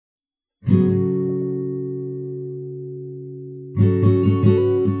In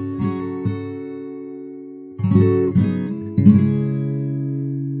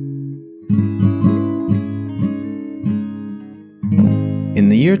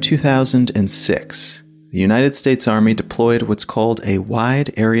the year 2006, the United States Army deployed what's called a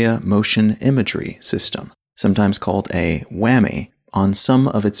Wide Area Motion Imagery System, sometimes called a WAMI, on some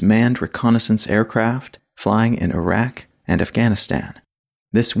of its manned reconnaissance aircraft flying in Iraq and Afghanistan.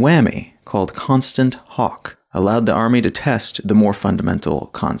 This WAMI, called Constant Hawk, allowed the Army to test the more fundamental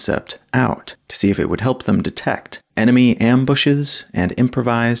concept out to see if it would help them detect enemy ambushes and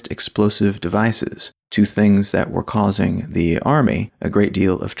improvised explosive devices, two things that were causing the Army a great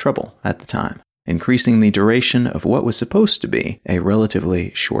deal of trouble at the time, increasing the duration of what was supposed to be a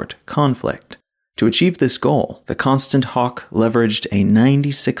relatively short conflict. To achieve this goal, the Constant Hawk leveraged a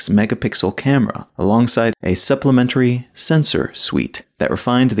 96-megapixel camera alongside a supplementary sensor suite that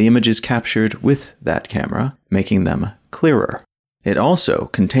refined the images captured with that camera, making them clearer. It also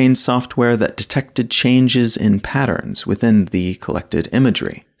contained software that detected changes in patterns within the collected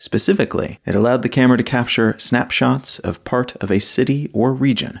imagery. Specifically, it allowed the camera to capture snapshots of part of a city or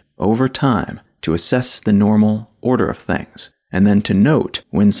region over time to assess the normal order of things, and then to note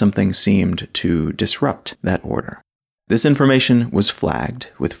when something seemed to disrupt that order. This information was flagged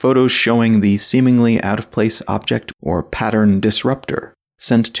with photos showing the seemingly out-of-place object or pattern disruptor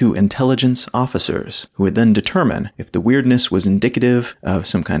sent to intelligence officers who would then determine if the weirdness was indicative of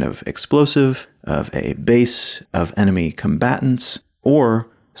some kind of explosive, of a base of enemy combatants, or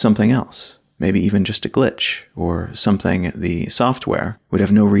something else. Maybe even just a glitch, or something the software would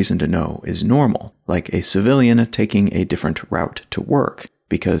have no reason to know is normal, like a civilian taking a different route to work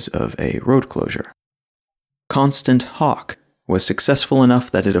because of a road closure. Constant Hawk was successful enough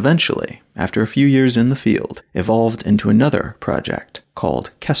that it eventually, after a few years in the field, evolved into another project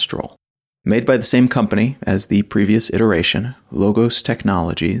called Kestrel. Made by the same company as the previous iteration, Logos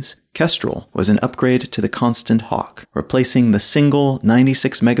Technologies, Kestrel was an upgrade to the Constant Hawk, replacing the single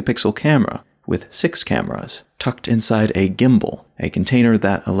 96-megapixel camera with 6 cameras tucked inside a gimbal, a container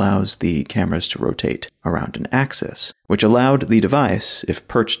that allows the cameras to rotate around an axis, which allowed the device, if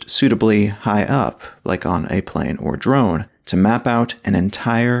perched suitably high up, like on a plane or drone, to map out an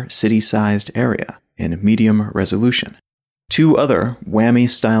entire city-sized area in medium resolution. 2 other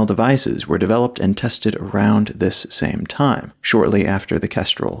WAMI-style devices were developed and tested around this same time, shortly after the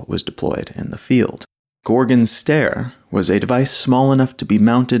Kestrel was deployed in the field. Gorgon Stare was a device small enough to be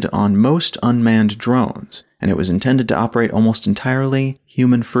mounted on most unmanned drones, and it was intended to operate almost entirely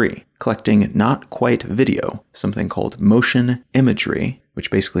human-free, collecting not quite video, something called motion imagery, which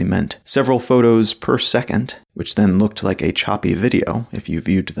basically meant several photos per second, which then looked like a choppy video if you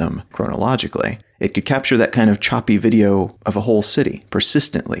viewed them chronologically. It could capture that kind of choppy video of a whole city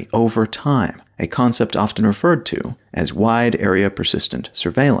persistently over time, a concept often referred to as Wide Area Persistent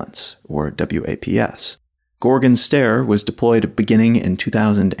Surveillance, or WAPS. Gorgon Stare was deployed beginning in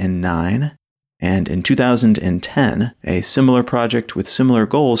 2009, and in 2010, a similar project with similar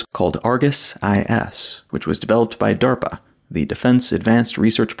goals called Argus-IS, which was developed by DARPA, the Defense Advanced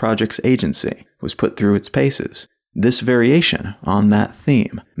Research Projects Agency, was put through its paces. This variation on that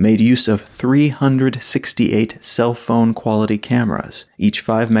theme made use of 368 cell phone quality cameras, each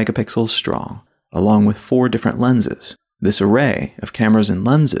 5 megapixels strong, along with 4 different lenses. This array of cameras and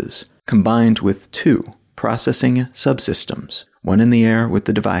lenses, combined with 2 processing subsystems, one in the air with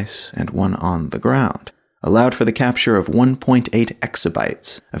the device and one on the ground, allowed for the capture of 1.8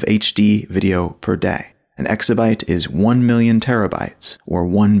 exabytes of HD video per day. An exabyte is 1 million terabytes, or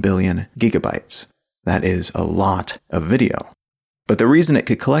 1 billion gigabytes. That is a lot of video. But the reason it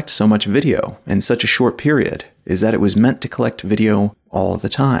could collect so much video in such a short period is that it was meant to collect video all the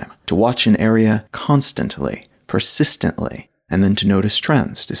time, to watch an area constantly, persistently, and then to notice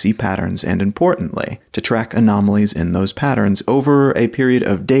trends, to see patterns, and importantly, to track anomalies in those patterns over a period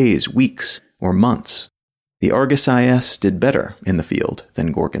of days, weeks, or months. The Argus-IS did better in the field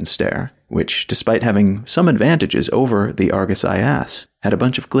than Gorgon Stare, which, despite having some advantages over the Argus-IS, had a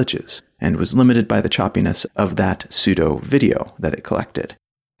bunch of glitches, and was limited by the choppiness of that pseudo-video that it collected.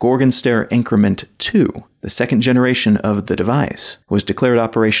 Gorgon Stare Increment 2, the second generation of the device, was declared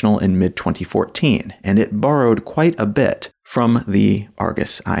operational in mid-2014, and it borrowed quite a bit from the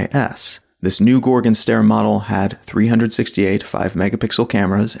Argus-IS. This new Gorgon Stare model had 368 5-megapixel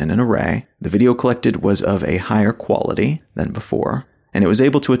cameras in an array. The video collected was of a higher quality than before, and it was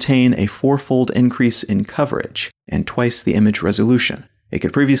able to attain a 4-fold increase in coverage and twice the image resolution. It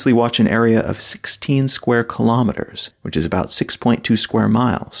could previously watch an area of 16 square kilometers, which is about 6.2 square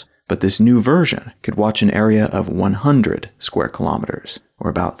miles, but this new version could watch an area of 100 square kilometers, or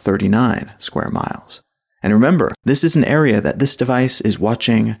about 39 square miles. And remember, this is an area that this device is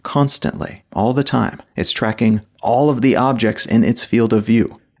watching constantly, all the time. It's tracking all of the objects in its field of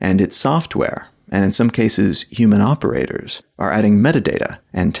view, and its software, and in some cases human operators, are adding metadata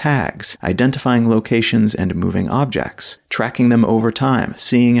and tags, identifying locations and moving objects, tracking them over time,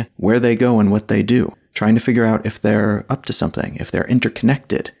 seeing where they go and what they do, trying to figure out if they're up to something, if they're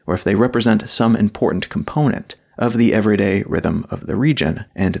interconnected, or if they represent some important component of the everyday rhythm of the region,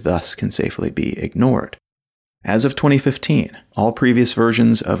 and thus can safely be ignored. As of 2015, all previous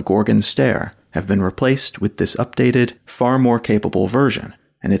versions of Gorgon Stare have been replaced with this updated, far more capable version,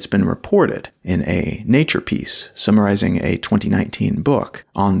 and it's been reported in a Nature piece summarizing a 2019 book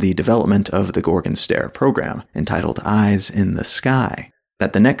on the development of the Gorgon Stare program, entitled Eyes in the Sky,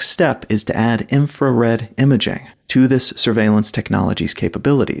 that the next step is to add infrared imaging to this surveillance technology's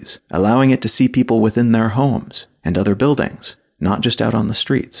capabilities, allowing it to see people within their homes and other buildings, not just out on the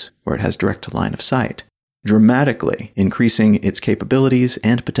streets, where it has direct line of sight, dramatically increasing its capabilities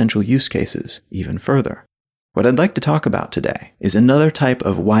and potential use cases even further. What I'd like to talk about today is another type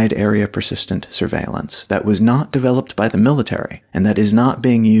of wide-area persistent surveillance that was not developed by the military and that is not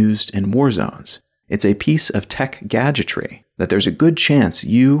being used in war zones. It's a piece of tech gadgetry that there's a good chance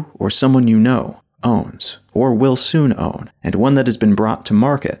you or someone you know owns or will soon own, and one that has been brought to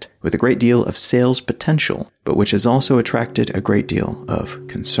market with a great deal of sales potential, but which has also attracted a great deal of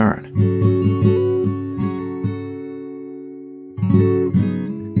concern.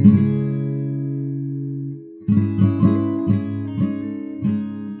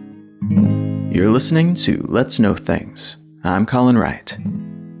 You're listening to Let's Know Things. I'm Colin Wright.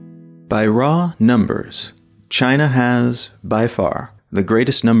 By raw numbers, China has, by far, the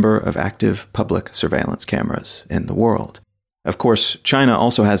greatest number of active public surveillance cameras in the world. Of course, China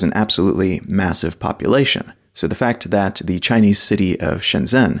also has an absolutely massive population, so the fact that the Chinese city of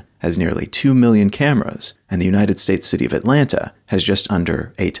Shenzhen has nearly 2 million cameras and the United States city of Atlanta has just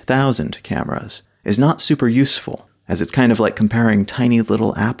under 8,000 cameras is not super useful, as it's kind of like comparing tiny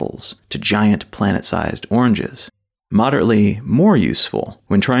little apples to giant planet-sized oranges. Moderately more useful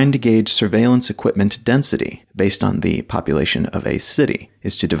when trying to gauge surveillance equipment density based on the population of a city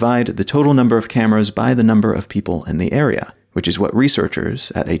is to divide the total number of cameras by the number of people in the area, which is what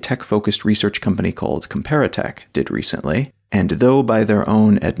researchers at a tech-focused research company called Comparitech did recently. And though by their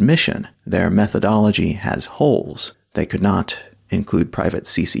own admission their methodology has holes, they could not include private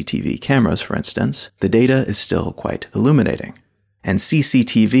CCTV cameras, for instance, the data is still quite illuminating. And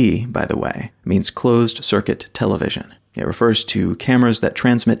CCTV, by the way, means closed-circuit television. It refers to cameras that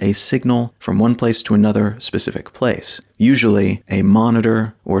transmit a signal from one place to another specific place, usually a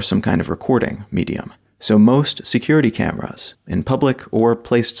monitor or some kind of recording medium. So most security cameras, in public or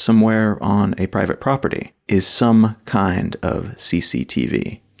placed somewhere on a private property, is some kind of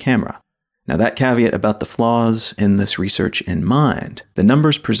CCTV camera. Now that caveat about the flaws in this research in mind, the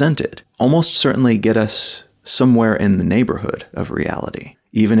numbers presented almost certainly get us somewhere in the neighborhood of reality,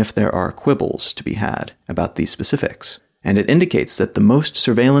 even if there are quibbles to be had about these specifics. And it indicates that the most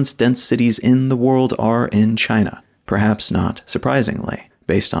surveillance-dense cities in the world are in China, perhaps not surprisingly,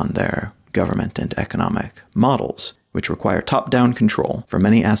 based on their government and economic models, which require top-down control for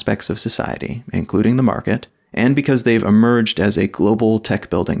many aspects of society, including the market, and because they've emerged as a global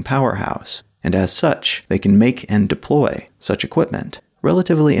tech-building powerhouse, and as such, they can make and deploy such equipment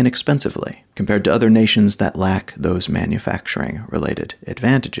relatively inexpensively compared to other nations that lack those manufacturing-related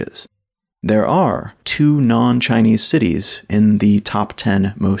advantages. There are 2 non-Chinese cities in the top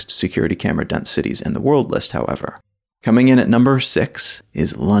 10 most security camera-dense cities in the world list, however. Coming in at number 6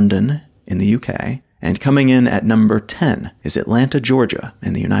 is London in the UK, and coming in at number 10 is Atlanta, Georgia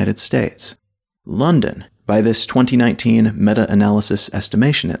in the United States. London, by this 2019 meta-analysis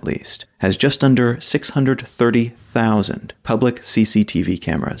estimation at least, has just under 630,000 public CCTV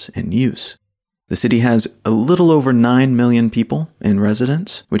cameras in use. The city has a little over 9 million people in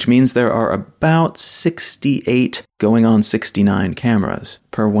residence, which means there are about 68 going on 69 cameras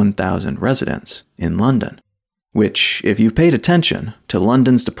per 1,000 residents in London. Which, if you paid attention to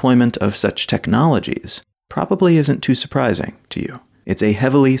London's deployment of such technologies, probably isn't too surprising to you. It's a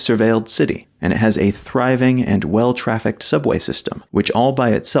heavily surveilled city, and it has a thriving and well-trafficked subway system, which all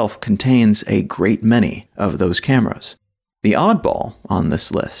by itself contains a great many of those cameras. The oddball on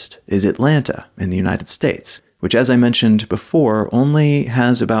this list is Atlanta in the United States, which, as I mentioned before, only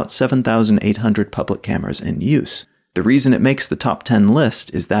has about 7,800 public cameras in use. The reason it makes the top 10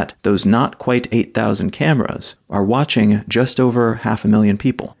 list is that those not quite 8,000 cameras are watching just over 500,000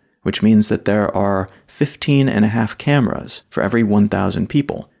 people, which means that there are 15.5 cameras for every 1,000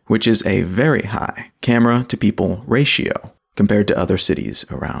 people, which is a very high camera-to-people ratio. compared to other cities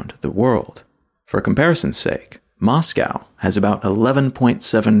around the world. For comparison's sake, Moscow has about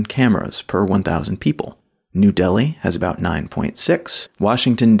 11.7 cameras per 1,000 people. New Delhi has about 9.6,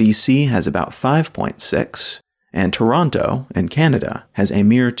 Washington, D.C. has about 5.6, and Toronto, in Canada, has a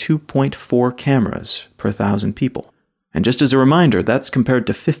mere 2.4 cameras per 1,000 people. And just as a reminder, that's compared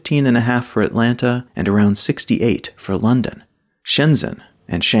to 15.5 for Atlanta and around 68 for London. Shenzhen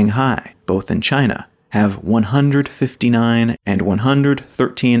and Shanghai, both in China, have 159 and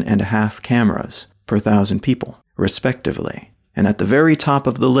 113.5 cameras per 1,000 people, respectively. And at the very top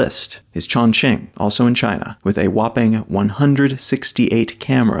of the list is Chongqing, also in China, with a whopping 168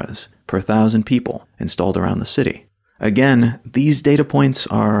 cameras per 1,000 people installed around the city. Again, these data points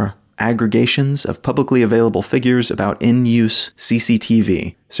are aggregations of publicly available figures about in-use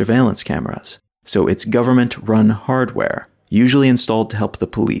CCTV surveillance cameras. So it's government-run hardware, usually installed to help the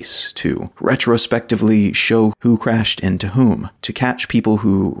police, to retrospectively show who crashed into whom, to catch people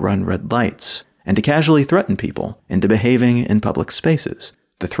who run red lights, and to casually threaten people into behaving in public spaces.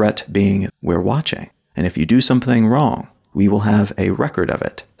 The threat being, we're watching, and if you do something wrong, we will have a record of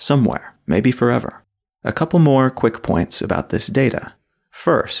it somewhere, maybe forever. A couple more quick points about this data.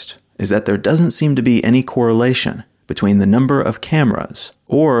 First is that there doesn't seem to be any correlation between the number of cameras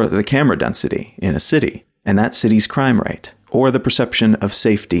or the camera density in a city and that city's crime rate or the perception of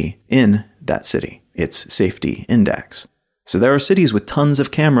safety in that city, its safety index. So there are cities with tons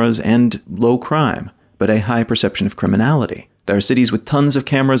of cameras and low crime, but a high perception of criminality. There are cities with tons of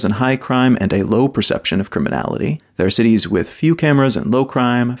cameras and high crime and a low perception of criminality. There are cities with few cameras and low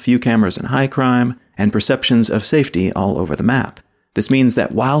crime, few cameras and high crime, and perceptions of safety all over the map. This means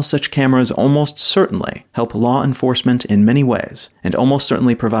that while such cameras almost certainly help law enforcement in many ways, and almost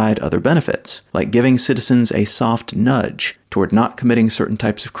certainly provide other benefits, like giving citizens a soft nudge toward not committing certain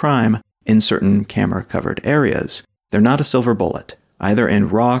types of crime in certain camera-covered areas, they're not a silver bullet, either in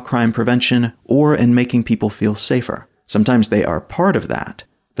raw crime prevention or in making people feel safer. Sometimes they are part of that,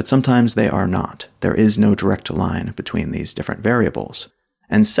 but sometimes they are not. There is no direct line between these different variables.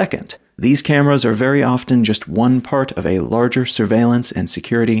 And second, these cameras are very often just one part of a larger surveillance and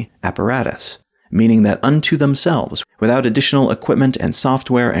security apparatus, meaning that unto themselves, without additional equipment and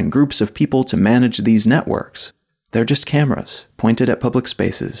software and groups of people to manage these networks, they're just cameras pointed at public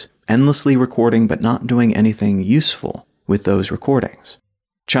spaces, endlessly recording but not doing anything useful with those recordings.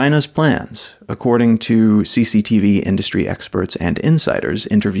 China's plans, according to CCTV industry experts and insiders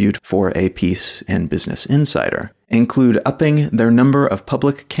interviewed for a piece in Business Insider, include upping their number of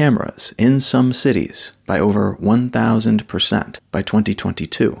public cameras in some cities by over 1,000% by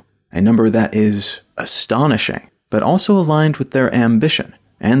 2022, a number that is astonishing, but also aligned with their ambition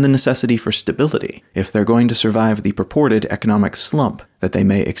and the necessity for stability if they're going to survive the purported economic slump that they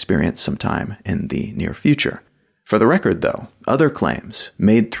may experience sometime in the near future. For the record, though, other claims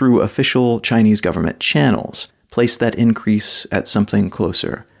made through official Chinese government channels place that increase at something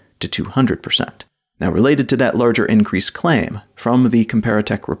closer to 200%. Now, related to that larger increase claim, from the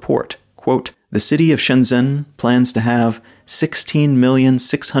Comparitech report, quote, the city of Shenzhen plans to have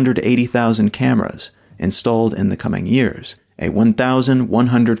 16,680,000 cameras installed in the coming years, a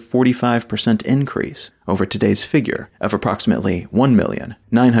 1,145% increase over today's figure of approximately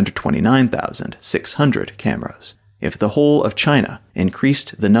 1,929,600 cameras. If the whole of China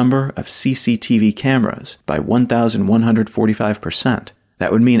increased the number of CCTV cameras by 1,145%,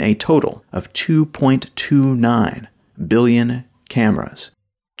 that would mean a total of 2.29 billion cameras,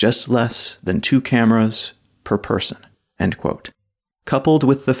 just less than 2 cameras per person, end quote. Coupled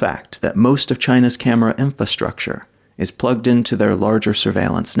with the fact that most of China's camera infrastructure is plugged into their larger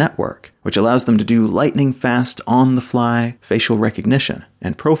surveillance network, which allows them to do lightning-fast, on-the-fly facial recognition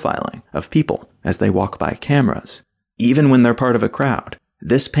and profiling of people as they walk by cameras, even when they're part of a crowd.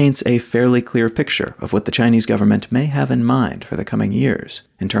 This paints a fairly clear picture of what the Chinese government may have in mind for the coming years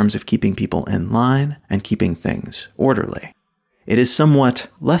in terms of keeping people in line and keeping things orderly. It is somewhat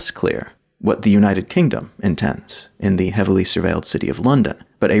less clear what the United Kingdom intends in the heavily surveilled city of London,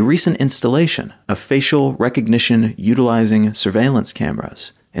 but a recent installation of facial recognition utilizing surveillance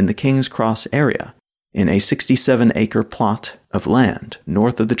cameras in the King's Cross area in a 67-acre plot of land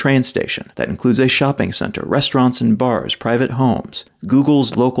north of the train station that includes a shopping center, restaurants and bars, private homes,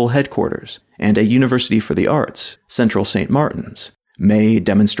 Google's local headquarters, and a University for the Arts, Central St. Martin's, may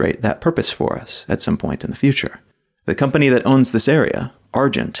demonstrate that purpose for us at some point in the future. The company that owns this area,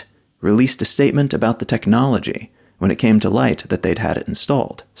 Argent, released a statement about the technology when it came to light that they'd had it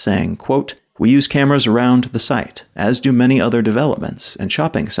installed, saying, quote, we use cameras around the site, as do many other developments and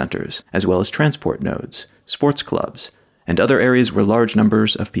shopping centers, as well as transport nodes, sports clubs, and other areas where large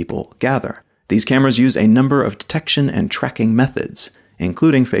numbers of people gather. These cameras use a number of detection and tracking methods,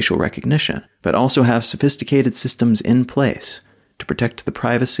 including facial recognition, but also have sophisticated systems in place to protect the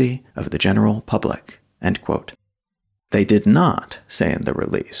privacy of the general public." End quote. They did not say in the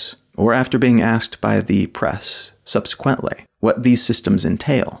release, or after being asked by the press subsequently, what these systems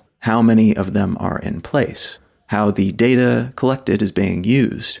entail, how many of them are in place, how the data collected is being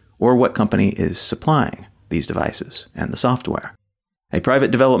used, or what company is supplying these devices and the software. A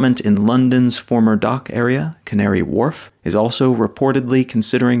private development in London's former dock area, Canary Wharf, is also reportedly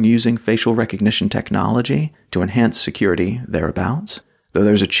considering using facial recognition technology to enhance security thereabouts, though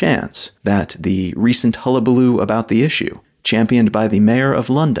there's a chance that the recent hullabaloo about the issue, championed by the Mayor of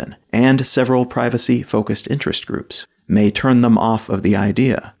London and several privacy-focused interest groups, may turn them off of the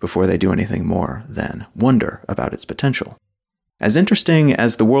idea before they do anything more than wonder about its potential. As interesting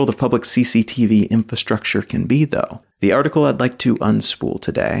as the world of public CCTV infrastructure can be, though, the article I'd like to unspool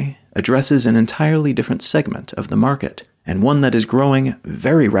today addresses an entirely different segment of the market, and one that is growing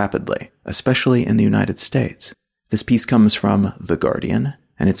very rapidly, especially in the United States. This piece comes from The Guardian,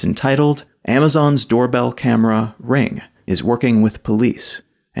 and it's entitled, "Amazon's Doorbell Camera Ring is Working with Police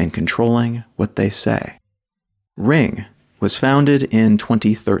and Controlling What They Say." Ring was founded in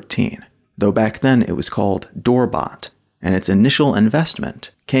 2013, though back then it was called Doorbot, and its initial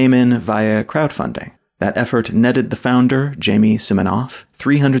investment came in via crowdfunding. That effort netted the founder, Jamie Siminoff,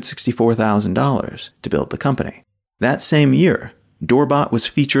 $364,000 to build the company. That same year, Doorbot was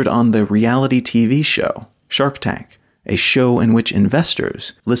featured on the reality TV show Shark Tank, a show in which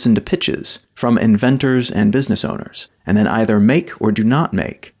investors listen to pitches from inventors and business owners, and then either make or do not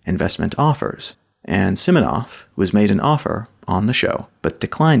make investment offers. And Siminoff was made an offer on the show, but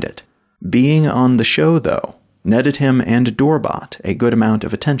declined it. Being on the show, though, netted him and Doorbot a good amount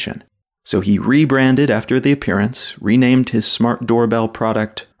of attention. So he rebranded after the appearance, renamed his smart doorbell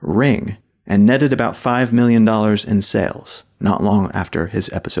product Ring, and netted about $5 million in sales, not long after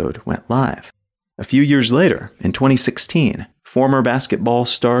his episode went live. A few years later, in 2016, former basketball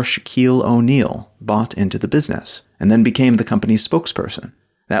star Shaquille O'Neal bought into the business, and then became the company's spokesperson.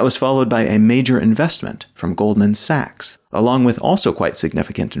 That was followed by a major investment from Goldman Sachs, along with also quite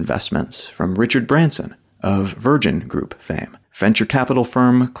significant investments from Richard Branson of Virgin Group fame, venture capital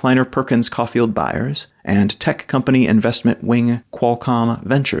firm Kleiner Perkins Caulfield Byers, and tech company investment wing Qualcomm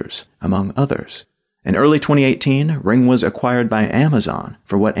Ventures, among others. In early 2018, Ring was acquired by Amazon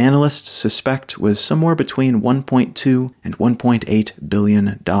for what analysts suspect was somewhere between $1.2 and $1.8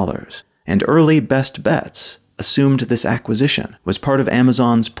 billion. And early best bets assumed this acquisition was part of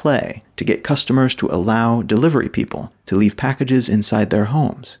Amazon's play to get customers to allow delivery people to leave packages inside their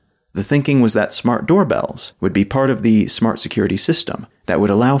homes. The thinking was that smart doorbells would be part of the smart security system that would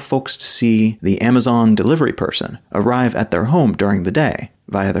allow folks to see the Amazon delivery person arrive at their home during the day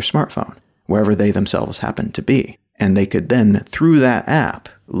via their smartphone, wherever they themselves happen to be. And they could then, through that app,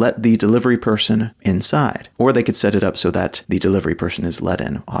 let the delivery person inside. Or they could set it up so that the delivery person is let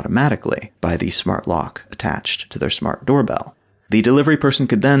in automatically by the smart lock attached to their smart doorbell. The delivery person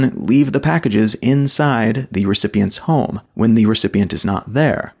could then leave the packages inside the recipient's home when the recipient is not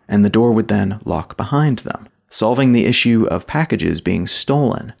there, and the door would then lock behind them, solving the issue of packages being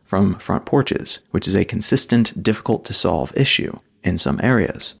stolen from front porches, which is a consistent, difficult-to-solve issue in some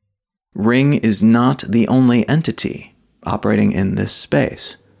areas. Ring is not the only entity operating in this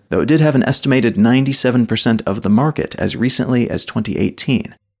space, though it did have an estimated 97% of the market as recently as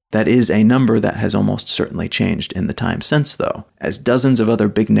 2018. That is a number that has almost certainly changed in the time since, though, as dozens of other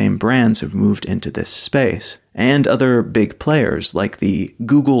big-name brands have moved into this space, and other big players like the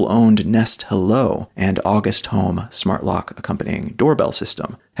Google-owned Nest Hello and August Home smart lock accompanying doorbell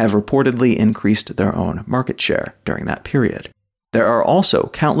system have reportedly increased their own market share during that period. There are also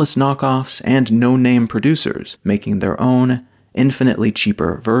countless knockoffs and no-name producers making their own, infinitely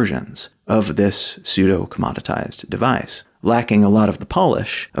cheaper versions of this pseudo-commoditized device, lacking a lot of the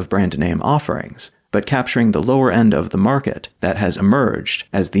polish of brand name offerings, but capturing the lower end of the market that has emerged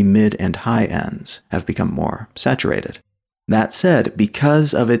as the mid and high ends have become more saturated. That said,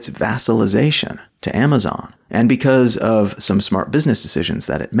 because of its vassalization to Amazon, and because of some smart business decisions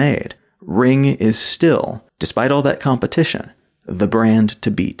that it made, Ring is still, despite all that competition, the brand to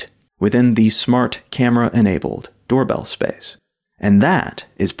beat within the smart camera-enabled doorbell space. And that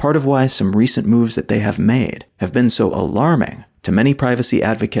is part of why some recent moves that they have made have been so alarming to many privacy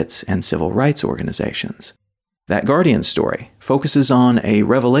advocates and civil rights organizations. That Guardian story focuses on a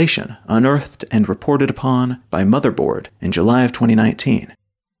revelation unearthed and reported upon by Motherboard in July of 2019.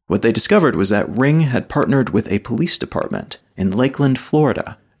 What they discovered was that Ring had partnered with a police department in Lakeland,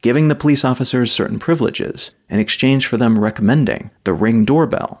 Florida, giving the police officers certain privileges in exchange for them recommending the Ring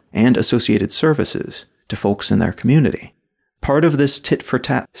doorbell and associated services to folks in their community. Part of this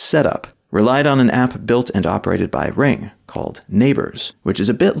tit-for-tat setup relied on an app built and operated by Ring called Neighbors, which is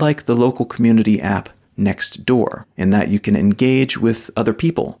a bit like the local community app Nextdoor, in that you can engage with other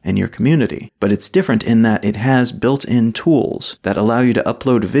people in your community, but it's different in that it has built-in tools that allow you to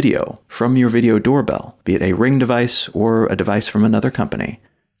upload video from your video doorbell, be it a Ring device or a device from another company,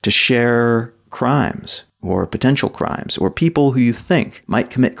 to share crimes or potential crimes or people who you think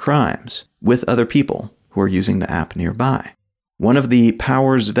might commit crimes with other people who are using the app nearby. One of the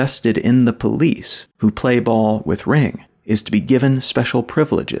powers vested in the police who play ball with Ring is to be given special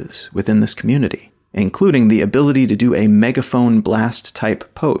privileges within this community, including the ability to do a megaphone blast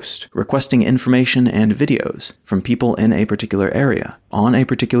type post requesting information and videos from people in a particular area on a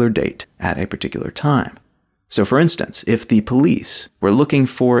particular date at a particular time. So for instance, if the police were looking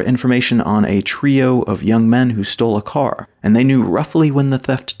for information on a trio of young men who stole a car, and they knew roughly when the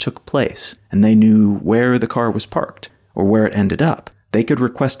theft took place, and they knew where the car was parked, or where it ended up, they could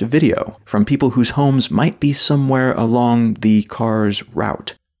request a video from people whose homes might be somewhere along the car's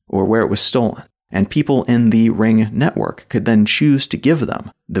route, or where it was stolen. And people in the Ring network could then choose to give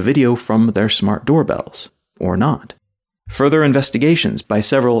them the video from their smart doorbells, or not. Further investigations by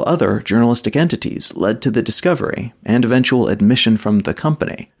several other journalistic entities led to the discovery and eventual admission from the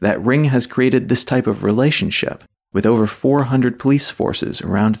company that Ring has created this type of relationship with over 400 police forces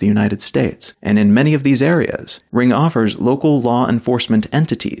around the United States, and in many of these areas, Ring offers local law enforcement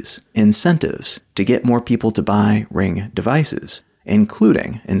entities incentives to get more people to buy Ring devices,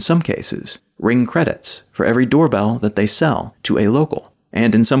 including, in some cases, Ring credits for every doorbell that they sell to a local.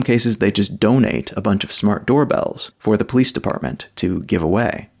 And in some cases, they just donate a bunch of smart doorbells for the police department to give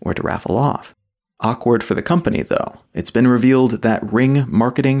away or to raffle off. Awkward for the company, though. It's been revealed that Ring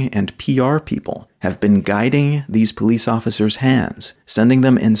marketing and PR people have been guiding these police officers' hands, sending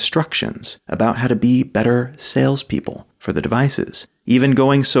them instructions about how to be better salespeople for the devices, even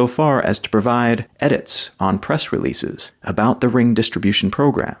going so far as to provide edits on press releases about the Ring distribution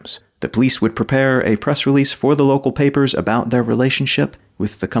programs. The police would prepare a press release for the local papers about their relationship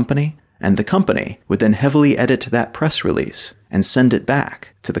with the company, and the company would then heavily edit that press release and send it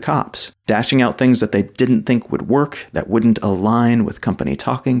back to the cops, dashing out things that they didn't think would work, that wouldn't align with company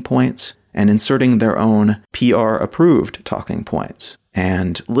talking points, and inserting their own PR-approved talking points,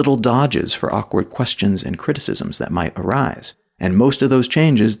 and little dodges for awkward questions and criticisms that might arise. And most of those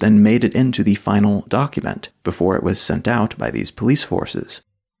changes then made it into the final document before it was sent out by these police forces.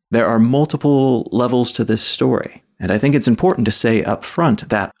 There are multiple levels to this story, and I think it's important to say up front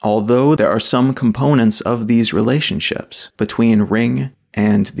that although there are some components of these relationships between Ring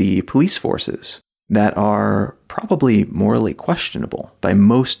and the police forces that are probably morally questionable by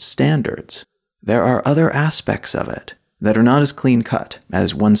most standards, there are other aspects of it that are not as clean-cut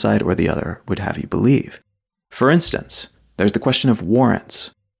as one side or the other would have you believe. For instance, there's the question of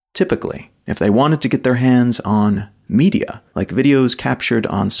warrants. Typically, if they wanted to get their hands on media, like videos captured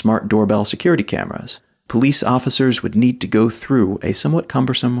on smart doorbell security cameras, police officers would need to go through a somewhat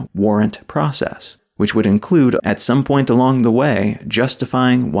cumbersome warrant process, which would include, at some point along the way,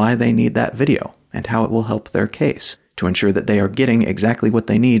 justifying why they need that video and how it will help their case to ensure that they are getting exactly what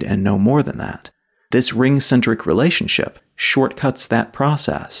they need and no more than that. This Ring-centric relationship shortcuts that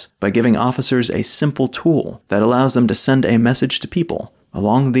process by giving officers a simple tool that allows them to send a message to people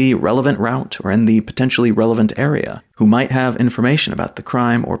along the relevant route or in the potentially relevant area who might have information about the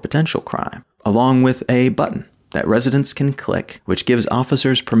crime or potential crime, along with a button that residents can click, which gives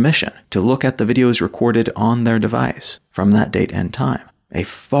officers permission to look at the videos recorded on their device from that date and time. A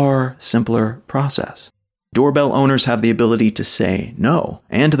far simpler process. Doorbell owners have the ability to say no,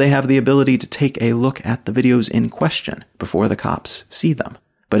 and they have the ability to take a look at the videos in question before the cops see them.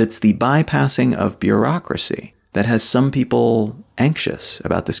 But it's the bypassing of bureaucracy that has some people anxious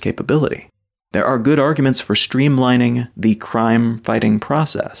about this capability. There are good arguments for streamlining the crime-fighting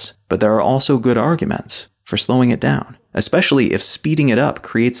process, but there are also good arguments for slowing it down, especially if speeding it up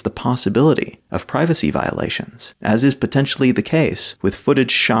creates the possibility of privacy violations, as is potentially the case with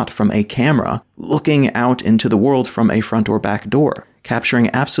footage shot from a camera looking out into the world from a front or back door, capturing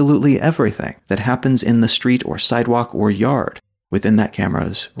absolutely everything that happens in the street or sidewalk or yard within that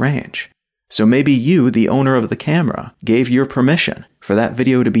camera's range. So maybe you, the owner of the camera, gave your permission for that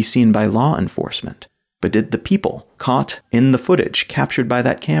video to be seen by law enforcement, but did the people caught in the footage captured by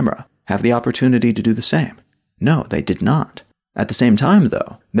that camera have the opportunity to do the same? No, they did not. At the same time,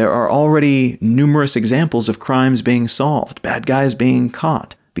 though, there are already numerous examples of crimes being solved, bad guys being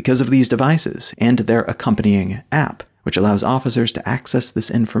caught, because of these devices and their accompanying app. which allows officers to access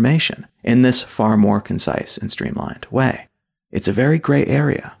this information in this far more concise and streamlined way. It's a very gray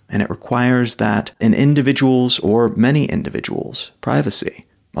area, and it requires that an individual's or many individuals' privacy,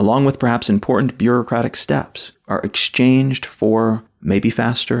 along with perhaps important bureaucratic steps, are exchanged for maybe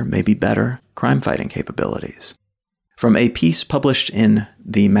faster, maybe better crime-fighting capabilities. From a piece published in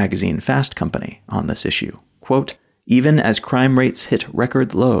the magazine Fast Company on this issue, quote, "Even as crime rates hit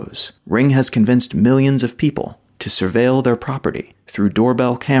record lows, Ring has convinced millions of people to surveil their property through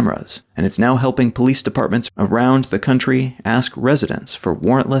doorbell cameras, and it's now helping police departments around the country ask residents for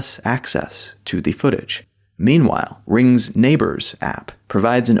warrantless access to the footage. Meanwhile, Ring's Neighbors app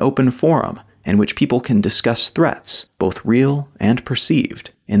provides an open forum in which people can discuss threats, both real and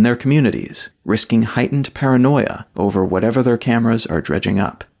perceived, in their communities, risking heightened paranoia over whatever their cameras are dredging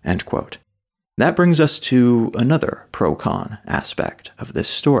up." End quote. That brings us to another pro-con aspect of this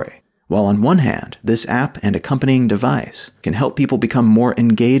story. While on one hand, this app and accompanying device can help people become more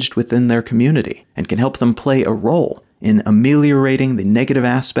engaged within their community and can help them play a role in ameliorating the negative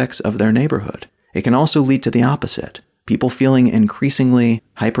aspects of their neighborhood, it can also lead to the opposite. People feeling increasingly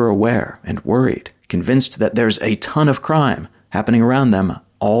hyper-aware and worried, convinced that there's a ton of crime happening around them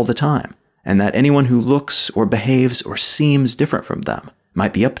all the time, and that anyone who looks or behaves or seems different from them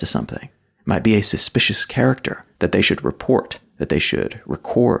might be up to something, might be a suspicious character that they should report, that they should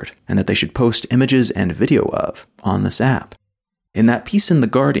record, and that they should post images and video of on this app. In that piece in The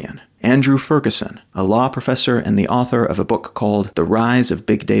Guardian, Andrew Ferguson, a law professor and the author of a book called The Rise of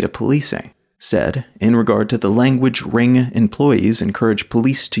Big Data Policing, said, in regard to the language Ring employees encourage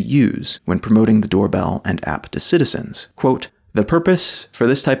police to use when promoting the doorbell and app to citizens, quote, "The purpose for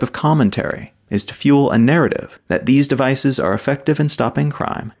this type of commentary is to fuel a narrative that these devices are effective in stopping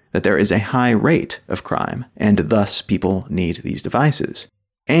crime, that there is a high rate of crime, and thus people need these devices,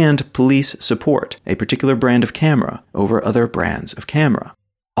 and police support a particular brand of camera over other brands of camera.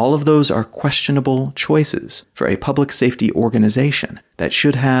 All of those are questionable choices for a public safety organization that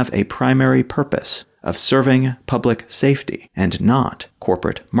should have a primary purpose of serving public safety and not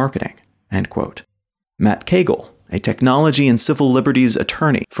corporate marketing." End quote. Matt Cagle, a technology and civil liberties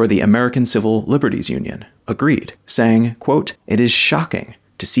attorney for the American Civil Liberties Union, agreed, saying, quote, "It is shocking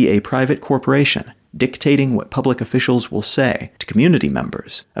to see a private corporation dictating what public officials will say to community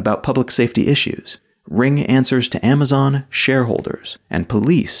members about public safety issues. Ring answers to Amazon shareholders, and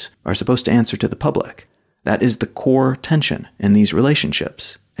police are supposed to answer to the public. That is the core tension in these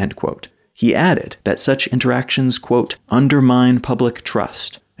relationships." End quote. He added that such interactions, quote, "undermine public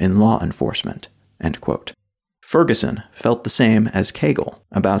trust in law enforcement." End quote. Ferguson felt the same as Cagle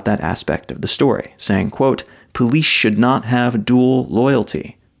about that aspect of the story, saying, quote, "Police should not have dual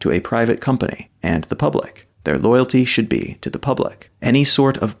loyalty to a private company and the public. Their loyalty should be to the public. Any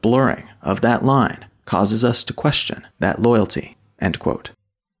sort of blurring of that line causes us to question that loyalty." End quote.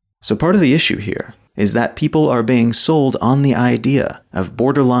 So part of the issue here is that people are being sold on the idea of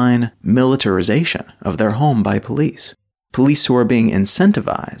borderline militarization of their home by police. Police who are being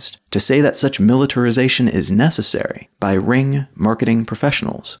incentivized to say that such militarization is necessary by Ring marketing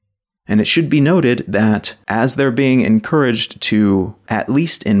professionals. And it should be noted that as they're being encouraged to at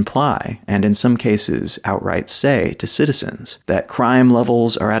least imply, and in some cases outright say to citizens, that crime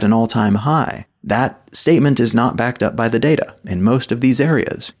levels are at an all-time high, that statement is not backed up by the data. In most of these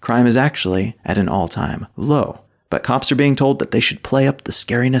areas, crime is actually at an all-time low. But cops are being told that they should play up the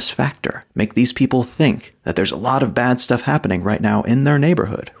scariness factor, make these people think that there's a lot of bad stuff happening right now in their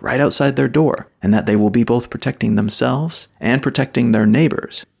neighborhood, right outside their door, and that they will be both protecting themselves and protecting their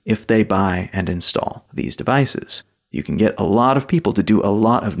neighbors if they buy and install these devices. You can get a lot of people to do a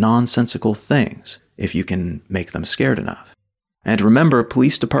lot of nonsensical things if you can make them scared enough. And remember,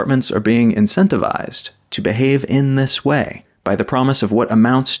 police departments are being incentivized to behave in this way by the promise of what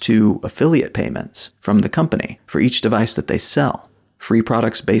amounts to affiliate payments from the company for each device that they sell, free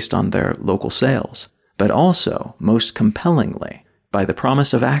products based on their local sales, but also, most compellingly, by the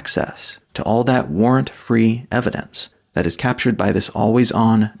promise of access to all that warrant-free evidence that is captured by this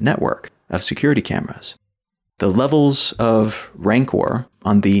always-on network of security cameras. The levels of rancor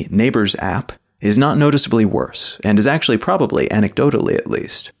on the Neighbors app is not noticeably worse, and is actually probably, anecdotally at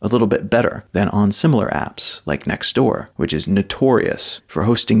least, a little bit better than on similar apps like Nextdoor, which is notorious for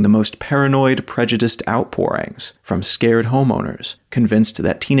hosting the most paranoid, prejudiced outpourings from scared homeowners, convinced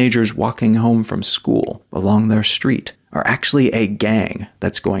that teenagers walking home from school along their street are actually a gang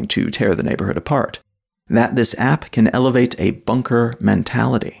that's going to tear the neighborhood apart. That this app can elevate a bunker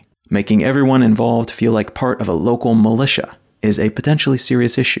mentality, making everyone involved feel like part of a local militia, is a potentially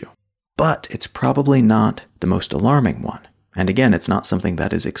serious issue. But it's probably not the most alarming one. And again, it's not something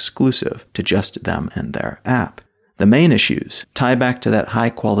that is exclusive to just them and their app. The main issues tie back to that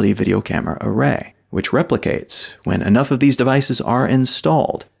high-quality video camera array, which replicates, when enough of these devices are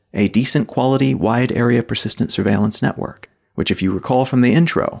installed, a decent quality wide-area persistent surveillance network, which, if you recall from the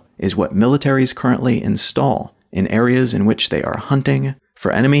intro, is what militaries currently install in areas in which they are hunting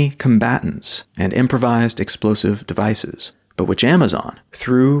for enemy combatants and improvised explosive devices, but which Amazon,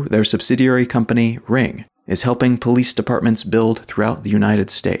 through their subsidiary company Ring, is helping police departments build throughout the United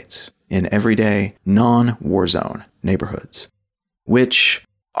States in everyday, non-war zone neighborhoods. Which,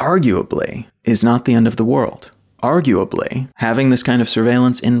 arguably, is not the end of the world. Arguably, having this kind of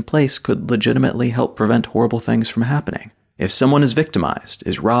surveillance in place could legitimately help prevent horrible things from happening. If someone is victimized,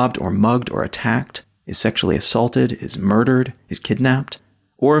 is robbed or mugged or attacked, is sexually assaulted, is murdered, is kidnapped,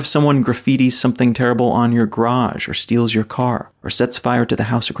 or if someone graffitis something terrible on your garage or steals your car or sets fire to the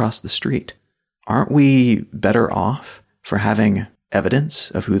house across the street, aren't we better off for having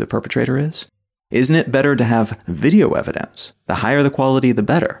evidence of who the perpetrator is? Isn't it better to have video evidence? The higher the quality, the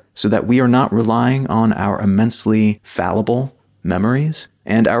better, so that we are not relying on our immensely fallible memories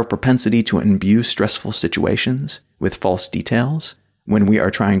and our propensity to imbue stressful situations with false details when we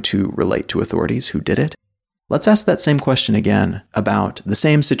are trying to relate to authorities who did it? Let's ask that same question again about the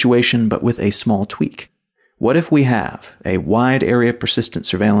same situation but with a small tweak. What if we have a wide area persistent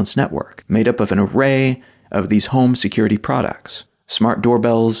surveillance network made up of an array of these home security products, smart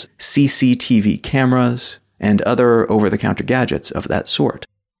doorbells, CCTV cameras, and other over-the-counter gadgets of that sort?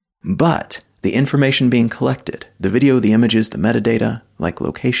 But the information being collected, the video, the images, the metadata, like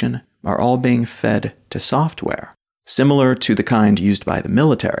location, are all being fed to software, similar to the kind used by the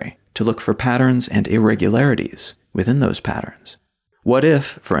military to look for patterns and irregularities within those patterns. What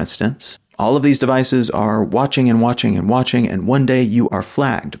if, for instance, all of these devices are watching and watching and watching, and one day you are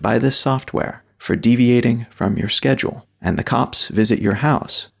flagged by this software for deviating from your schedule, and the cops visit your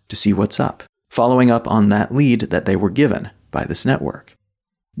house to see what's up, following up on that lead that they were given by this network?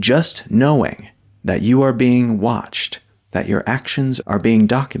 Just knowing that you are being watched, that your actions are being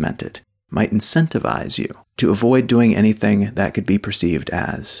documented, might incentivize you to avoid doing anything that could be perceived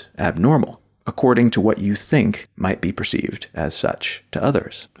as abnormal, according to what you think might be perceived as such to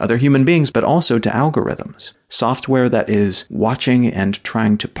others, other human beings, but also to algorithms, software that is watching and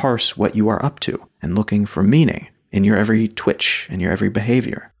trying to parse what you are up to and looking for meaning in your every twitch and your every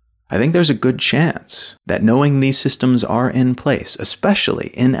behavior. I think there's a good chance that knowing these systems are in place,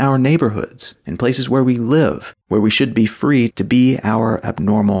 especially in our neighborhoods, in places where we live, where we should be free to be our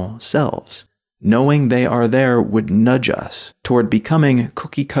abnormal selves, knowing they are there would nudge us toward becoming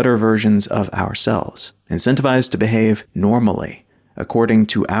cookie-cutter versions of ourselves, incentivized to behave normally, according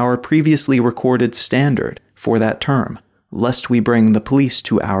to our previously recorded standard for that term, lest we bring the police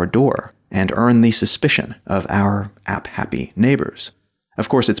to our door and earn the suspicion of our app-happy neighbors. Of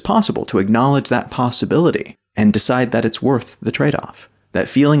course, it's possible to acknowledge that possibility and decide that it's worth the trade-off. That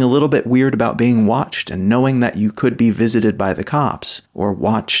feeling a little bit weird about being watched and knowing that you could be visited by the cops or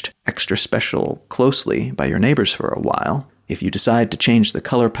watched extra special closely by your neighbors for a while, if you decide to change the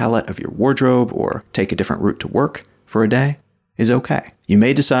color palette of your wardrobe or take a different route to work for a day, is okay. You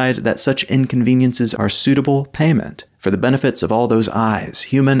may decide that such inconveniences are suitable payment for the benefits of all those eyes,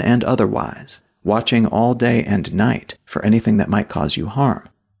 human and otherwise, watching all day and night for anything that might cause you harm.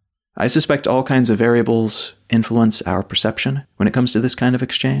 I suspect all kinds of variables influence our perception when it comes to this kind of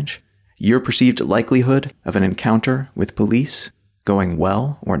exchange. Your perceived likelihood of an encounter with police going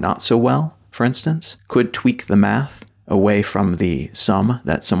well or not so well, for instance, could tweak the math away from the sum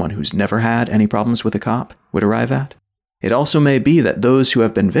that someone who's never had any problems with a cop would arrive at. It also may be that those who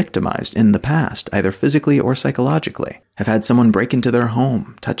have been victimized in the past, either physically or psychologically, have had someone break into their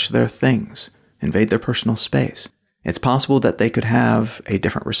home, touch their things, invade their personal space. It's possible that they could have a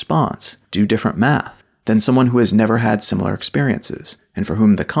different response, do different math, than someone who has never had similar experiences, and for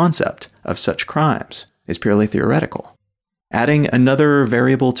whom the concept of such crimes is purely theoretical. Adding another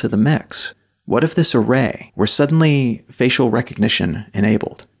variable to the mix, what if this array were suddenly facial recognition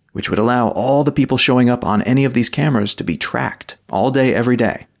enabled, which would allow all the people showing up on any of these cameras to be tracked all day, every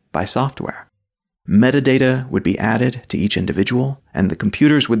day by software? Metadata would be added to each individual, and the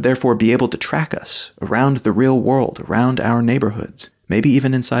computers would therefore be able to track us around the real world, around our neighborhoods, maybe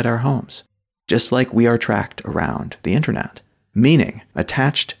even inside our homes, just like we are tracked around the internet, meaning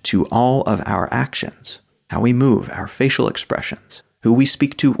attached to all of our actions, how we move, our facial expressions, who we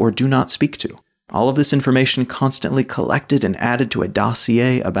speak to or do not speak to. All of this information constantly collected and added to a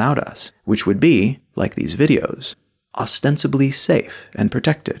dossier about us, which would be, like these videos, ostensibly safe and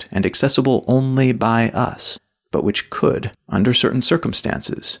protected and accessible only by us, but which could, under certain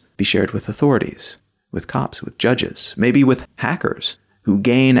circumstances, be shared with authorities, with cops, with judges, maybe with hackers who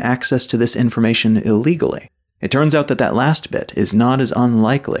gain access to this information illegally It turns out that that last bit is not as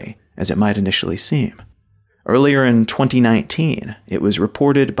unlikely as it might initially seem. Earlier in 2019, it was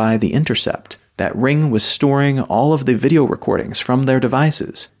reported by The Intercept that Ring was storing all of the video recordings from their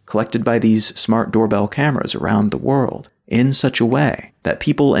devices, collected by these smart doorbell cameras around the world, in such a way that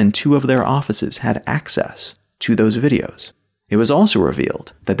people in 2 of their offices had access to those videos. It was also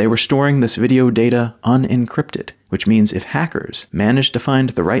revealed that they were storing this video data unencrypted, which means if hackers managed to find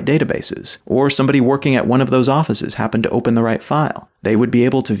the right databases, or somebody working at one of those offices happened to open the right file, they would be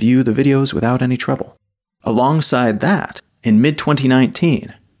able to view the videos without any trouble. Alongside that, in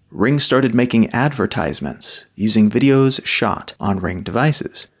mid-2019, Ring started making advertisements using videos shot on Ring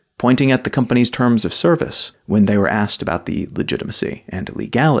devices, pointing at the company's terms of service when they were asked about the legitimacy and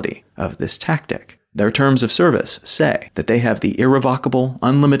legality of this tactic. Their terms of service say that they have the irrevocable,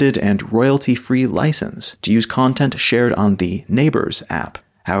 unlimited, and royalty-free license to use content shared on the Neighbors app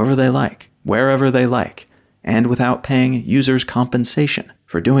however they like, wherever they like, and without paying users compensation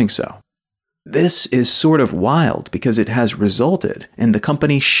for doing so. This is sort of wild because it has resulted in the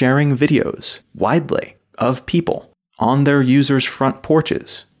company sharing videos widely of people on their users' front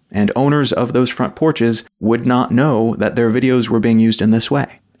porches, and owners of those front porches would not know that their videos were being used in this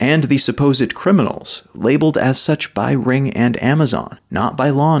way. And the supposed criminals, labeled as such by Ring and Amazon, not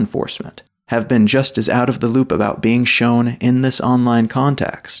by law enforcement, have been just as out of the loop about being shown in this online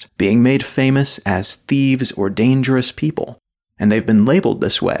context, being made famous as thieves or dangerous people. And they've been labeled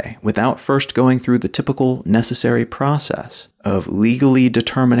this way without first going through the typical necessary process of legally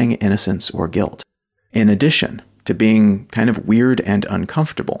determining innocence or guilt. In addition to being kind of weird and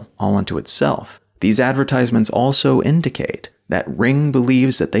uncomfortable all unto itself, these advertisements also indicate that Ring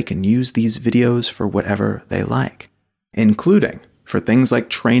believes that they can use these videos for whatever they like, including for things like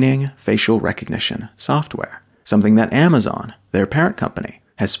training facial recognition software, something that Amazon, their parent company,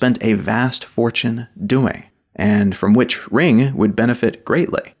 has spent a vast fortune doing, and from which Ring would benefit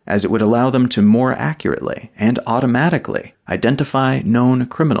greatly, as it would allow them to more accurately and automatically identify known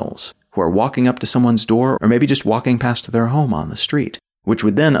criminals who are walking up to someone's door or maybe just walking past their home on the street, which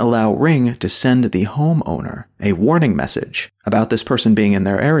would then allow Ring to send the homeowner a warning message about this person being in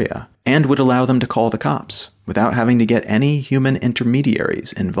their area, and would allow them to call the cops without having to get any human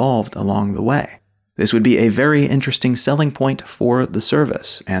intermediaries involved along the way. This would be a very interesting selling point for the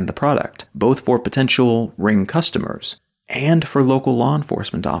service and the product, both for potential Ring customers and for local law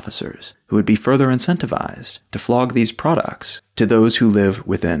enforcement officers who would be further incentivized to flog these products to those who live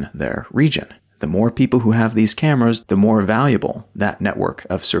within their region. The more people who have these cameras, the more valuable that network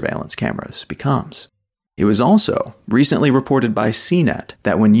of surveillance cameras becomes. It was also recently reported by CNET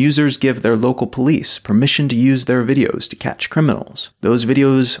that when users give their local police permission to use their videos to catch criminals, those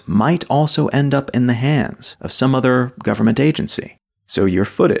videos might also end up in the hands of some other government agency. So your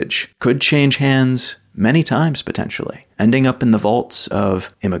footage could change hands many times potentially, ending up in the vaults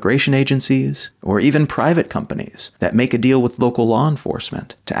of immigration agencies or even private companies that make a deal with local law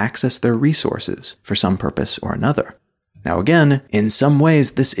enforcement to access their resources for some purpose or another. Now again, in some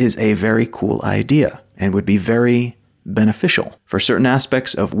ways this is a very cool idea and would be very beneficial for certain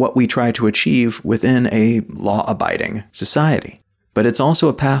aspects of what we try to achieve within a law-abiding society. But it's also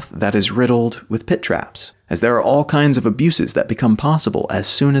a path that is riddled with pit traps, as there are all kinds of abuses that become possible as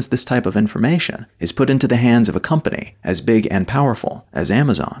soon as this type of information is put into the hands of a company as big and powerful as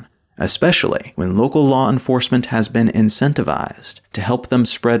Amazon, especially when local law enforcement has been incentivized to help them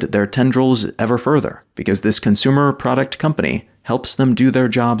spread their tendrils ever further, because this consumer product company helps them do their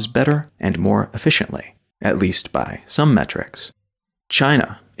jobs better and more efficiently, at least by some metrics.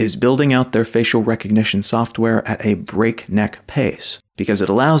 China is building out their facial recognition software at a breakneck pace because it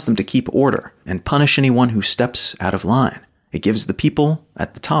allows them to keep order and punish anyone who steps out of line. It gives the people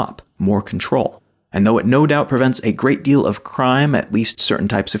at the top more control. And though it no doubt prevents a great deal of crime, at least certain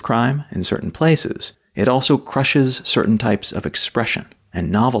types of crime in certain places, it also crushes certain types of expression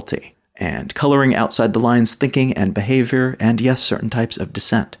and novelty and coloring outside the lines thinking and behavior, and yes, certain types of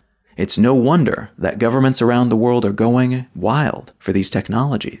dissent. It's no wonder that governments around the world are going wild for these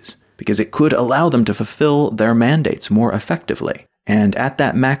technologies, because it could allow them to fulfill their mandates more effectively. And at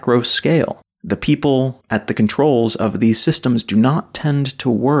that macro scale, the people at the controls of these systems do not tend to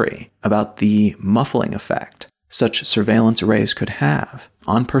worry about the muffling effect such surveillance arrays could have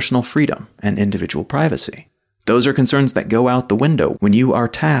on personal freedom and individual privacy. Those are concerns that go out the window when you are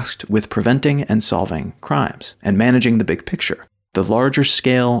tasked with preventing and solving crimes and managing the big picture. The larger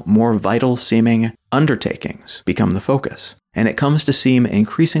scale, more vital-seeming undertakings become the focus, and it comes to seem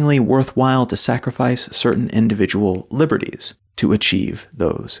increasingly worthwhile to sacrifice certain individual liberties to achieve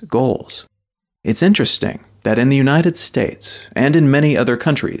those goals. It's interesting that in the United States, and in many other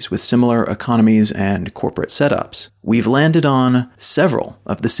countries with similar economies and corporate setups, we've landed on several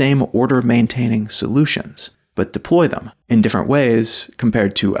of the same order-maintaining solutions, but deploy them in different ways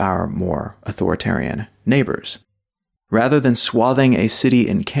compared to our more authoritarian neighbors. Rather than swathing a city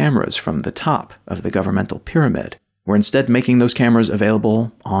in cameras from the top of the governmental pyramid, we're instead making those cameras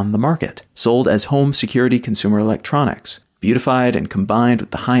available on the market, sold as home security consumer electronics, beautified and combined with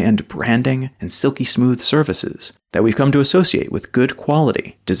the high-end branding and silky smooth services that we've come to associate with good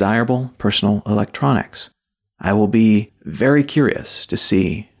quality, desirable personal electronics. I will be very curious to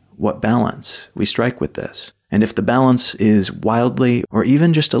see what balance we strike with this, and if the balance is wildly or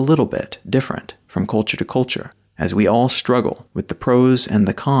even just a little bit different from culture to culture, as we all struggle with the pros and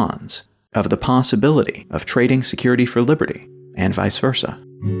the cons of the possibility of trading security for liberty, and vice versa.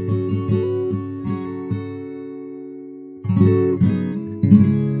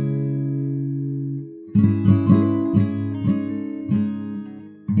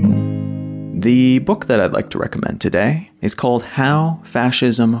 The book that I'd like to recommend today is called How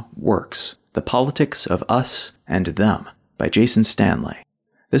Fascism Works: The Politics of Us and Them by Jason Stanley.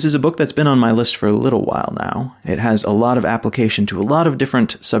 This is a book that's been on my list for a little while now. It has a lot of application to a lot of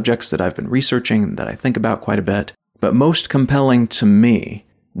different subjects that I've been researching that I think about quite a bit. But most compelling to me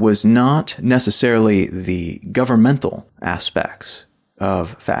was not necessarily the governmental aspects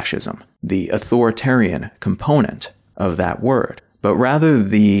of fascism, the authoritarian component of that word, but rather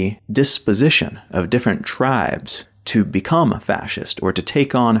the disposition of different tribes to become fascist or to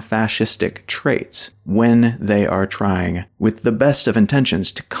take on fascistic traits when they are trying, with the best of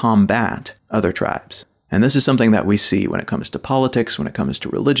intentions, to combat other tribes. And this is something that we see when it comes to politics, when it comes to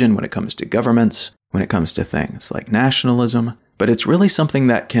religion, when it comes to governments, when it comes to things like nationalism. But it's really something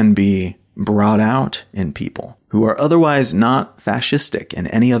that can be brought out in people who are otherwise not fascistic in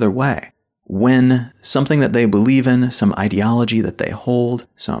any other way. When something that they believe in, some ideology that they hold,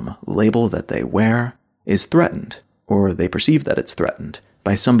 some label that they wear, is threatened, or they perceive that it's threatened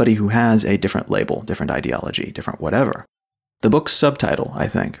by somebody who has a different label, different ideology, different whatever. The book's subtitle, I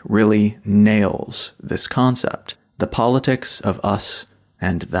think, really nails this concept: The Politics of Us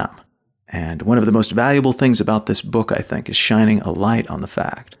and Them. And one of the most valuable things about this book, I think, is shining a light on the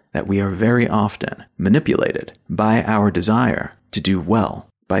fact that we are very often manipulated by our desire to do well,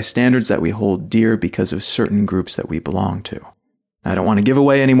 by standards that we hold dear because of certain groups that we belong to. I don't want to give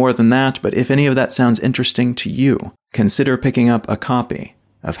away any more than that, but if any of that sounds interesting to you, consider picking up a copy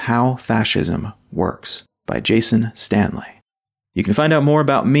of How Fascism Works by Jason Stanley. You can find out more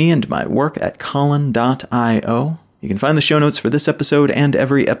about me and my work at Colin.io. You can find the show notes for this episode and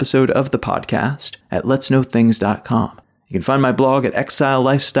every episode of the podcast at letsknowthings.com. You can find my blog at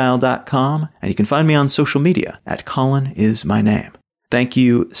exilelifestyle.com, and you can find me on social media at Colin is my name. Thank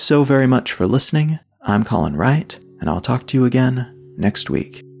you so very much for listening. I'm Colin Wright, and I'll talk to you again next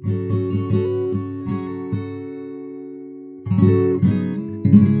week.